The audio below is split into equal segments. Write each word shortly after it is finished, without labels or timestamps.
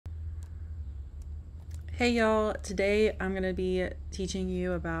Hey y'all, today I'm going to be teaching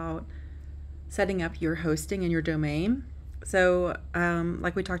you about setting up your hosting and your domain. So,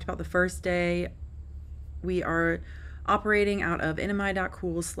 like we talked about the first day, we are operating out of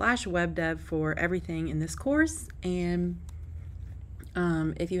nmi.cool/webdev for everything in this course. And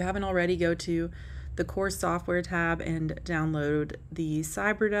if you haven't already, go to the course software tab and download the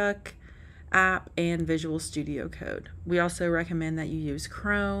CyberDuck app and Visual Studio Code. We also recommend that you use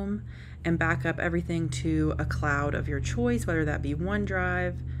Chrome and back up everything to a cloud of your choice, whether that be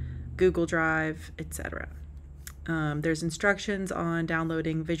OneDrive, Google Drive, etc. There's instructions on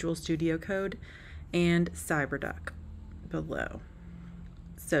downloading Visual Studio Code and CyberDuck below.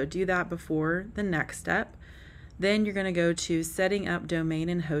 So do that before the next step. Then you're going to go to setting up domain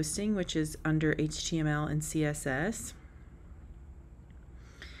and hosting, which is under HTML and CSS.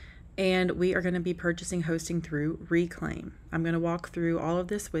 And we are going to be purchasing hosting through Reclaim. I'm going to walk through all of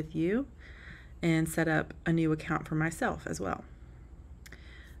this with you and set up a new account for myself as well.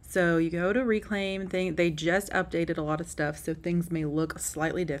 So you go to Reclaim. They just updated a lot of stuff, so things may look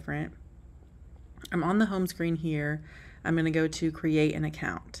slightly different. I'm on the home screen here. I'm going to go to create an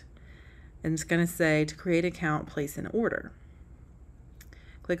account. And it's going to say to create an account, place an order.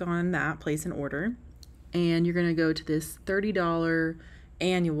 Click on that, place an order. And you're going to go to this $30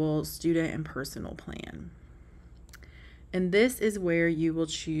 annual student and personal plan. And this is where you will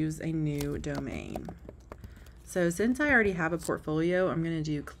choose a new domain. So since I already have a portfolio, I'm going to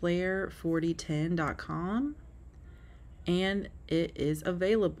do claire4010.com, and it is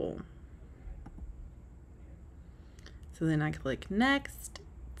available. So then I click next.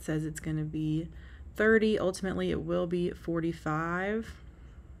 It says it's going to be 30. Ultimately, it will be 45.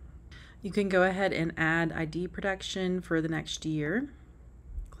 You can go ahead and add ID protection for the next year.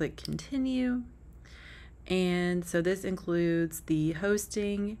 Click continue. And so this includes the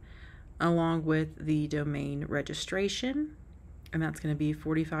hosting along with the domain registration, and that's going to be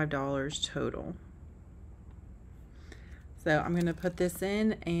 $45 total. So I'm going to put this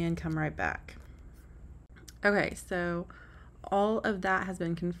in and come right back. Okay, so all of that has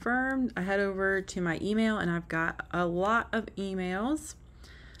been confirmed. I head over to my email and I've got a lot of emails.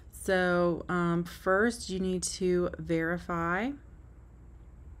 So first you need to verify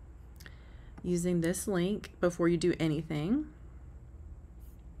using this link before you do anything.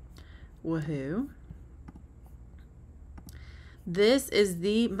 Woohoo. This is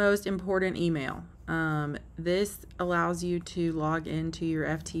the most important email. This allows you to log into your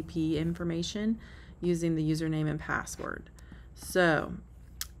FTP information using the username and password. So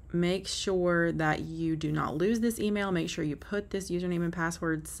make sure that you do not lose this email. Make sure you put this username and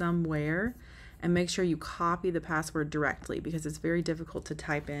password somewhere, and make sure you copy the password directly because it's very difficult to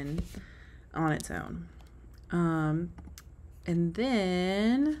type in on its own. And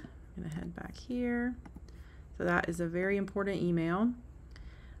then I'm gonna head back here. So that is a very important email.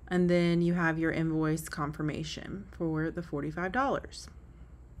 And then you have your invoice confirmation for the $45.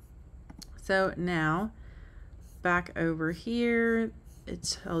 So now back over here, it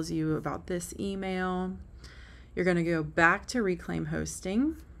tells you about this email. You're going to go back to Reclaim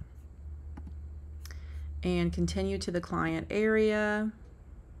Hosting and continue to the client area.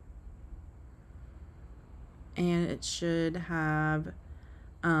 And it should have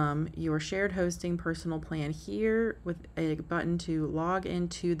your shared hosting personal plan here with a button to log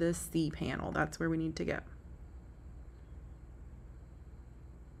into the cPanel. That's where we need to go.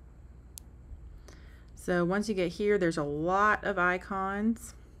 So once you get here, there's a lot of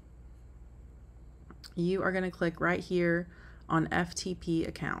icons. You are going to click right here on FTP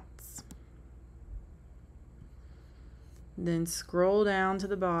accounts. Then scroll down to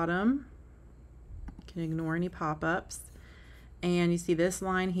the bottom. You can ignore any pop-ups. And you see this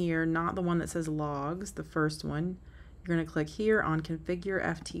line here, not the one that says logs, the first one. You're going to click here on Configure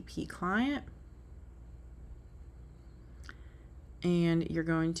FTP Client. And you're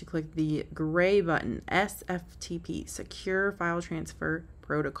going to click the gray button, SFTP, Secure File Transfer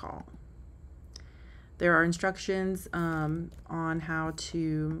Protocol. There are instructions on how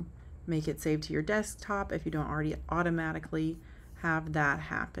to make it save to your desktop if you don't already automatically have that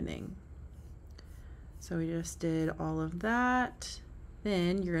happening. So we just did all of that.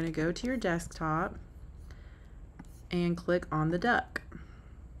 Then you're going to go to your desktop and click on the duck.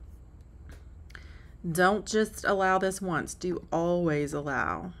 Don't just allow this once, do always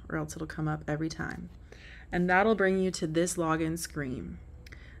allow, or else it'll come up every time. And that'll bring you to this login screen.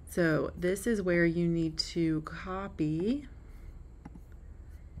 So this is where you need to copy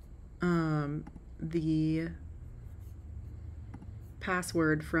the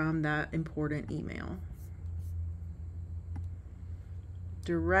password from that important email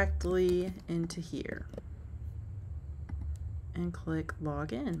directly into here. and click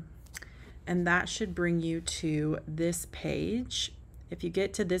login. And that should bring you to this page. If you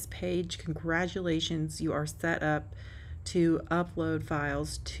get to this page, congratulations, you are set up to upload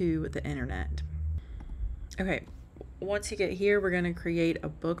files to the internet. Okay, once you get here, we're going to create a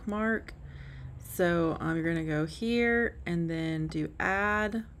bookmark. So you're going to go here and then do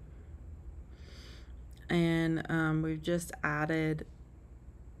add. And we've just added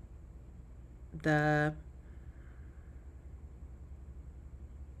the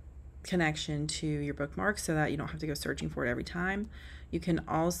connection to your bookmark so that you don't have to go searching for it every time. You can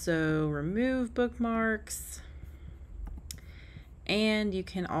also remove bookmarks, and you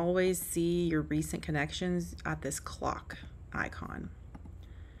can always see your recent connections at this clock icon.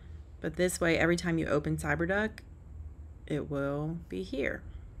 But this way, every time you open CyberDuck, it will be here.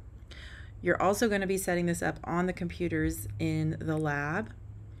 You're also going to be setting this up on the computers in the lab.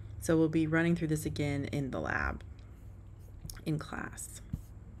 So we'll be running through this again in the lab, in class.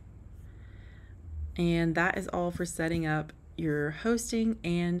 And that is all for setting up your hosting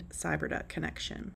and CyberDuck connection.